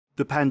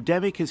The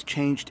pandemic has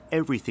changed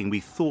everything we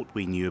thought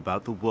we knew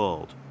about the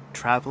world.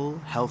 Travel,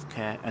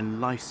 healthcare,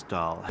 and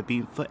lifestyle have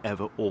been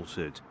forever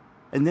altered.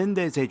 And then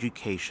there's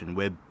education,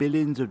 where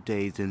billions of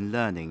days in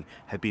learning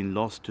have been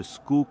lost to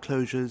school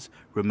closures,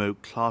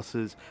 remote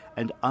classes,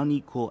 and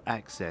unequal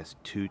access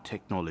to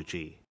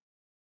technology.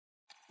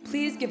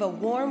 Please give a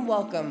warm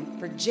welcome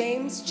for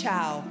James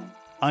Chow.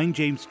 I'm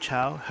James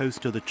Chow,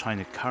 host of the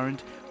China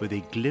Current, with a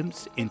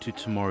glimpse into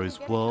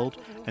tomorrow's world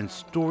and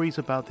stories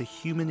about the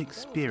human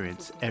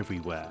experience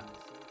everywhere.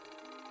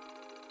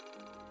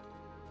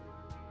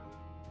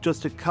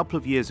 Just a couple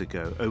of years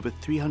ago, over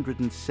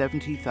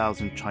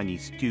 370,000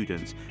 Chinese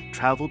students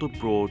traveled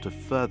abroad to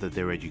further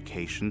their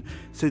education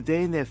so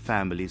they and their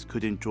families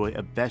could enjoy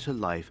a better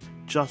life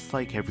just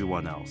like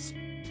everyone else.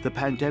 The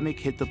pandemic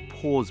hit the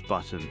pause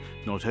button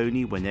not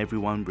only when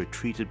everyone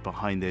retreated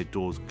behind their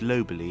doors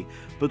globally,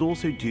 but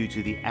also due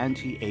to the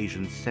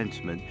anti-Asian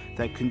sentiment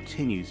that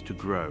continues to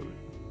grow.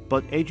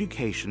 But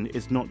education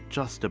is not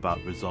just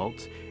about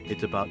results,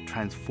 it's about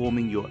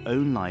transforming your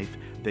own life,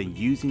 then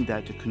using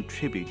that to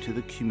contribute to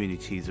the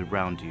communities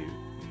around you.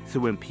 So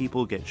when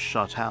people get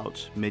shut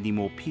out, many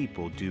more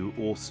people do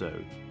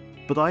also.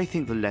 But I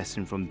think the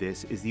lesson from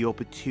this is the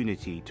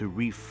opportunity to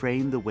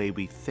reframe the way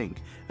we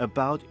think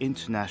about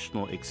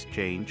international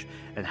exchange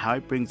and how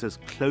it brings us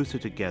closer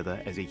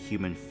together as a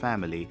human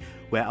family,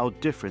 where our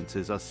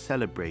differences are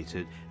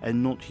celebrated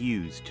and not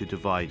used to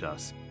divide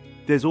us.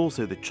 There's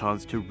also the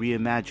chance to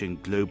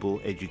reimagine global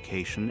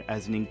education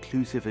as an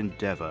inclusive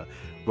endeavor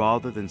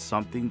rather than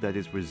something that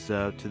is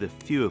reserved to the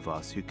few of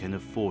us who can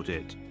afford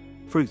it.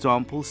 For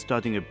example,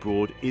 studying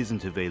abroad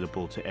isn't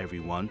available to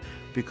everyone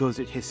because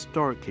it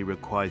historically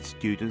required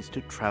students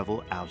to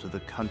travel out of the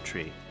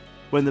country.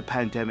 When the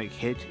pandemic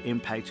hit,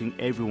 impacting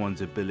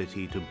everyone's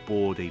ability to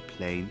board a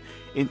plane,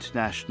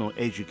 international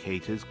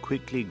educators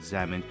quickly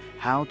examined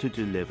how to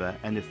deliver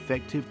an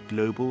effective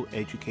global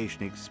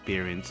education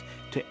experience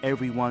to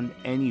everyone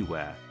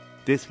anywhere.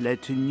 This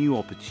led to new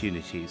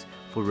opportunities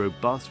for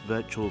robust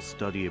virtual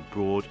study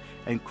abroad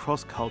and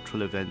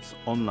cross-cultural events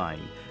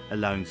online,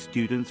 allowing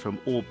students from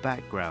all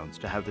backgrounds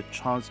to have the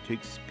chance to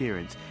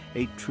experience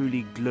a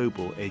truly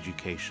global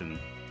education.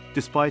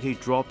 Despite a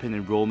drop in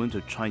enrollment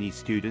of Chinese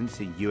students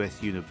in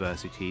US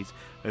universities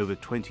over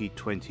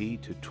 2020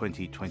 to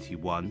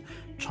 2021,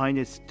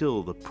 China is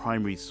still the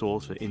primary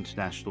source for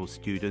international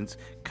students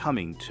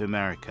coming to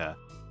America.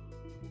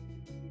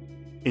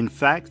 In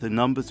fact, the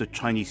numbers of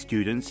Chinese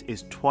students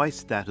is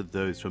twice that of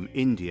those from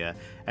India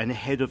and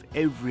ahead of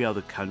every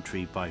other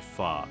country by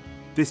far.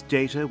 This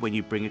data, when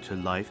you bring it to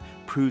life,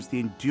 proves the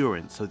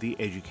endurance of the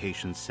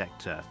education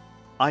sector.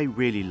 I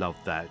really love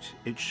that.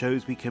 It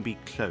shows we can be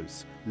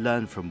close,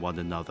 learn from one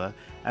another,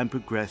 and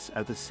progress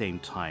at the same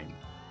time.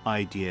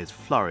 Ideas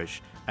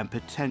flourish and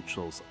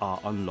potentials are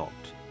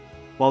unlocked.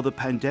 While the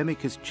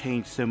pandemic has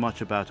changed so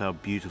much about our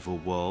beautiful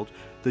world,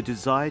 the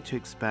desire to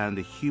expand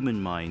the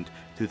human mind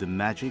through the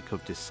magic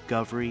of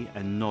discovery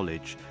and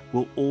knowledge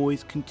will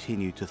always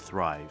continue to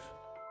thrive.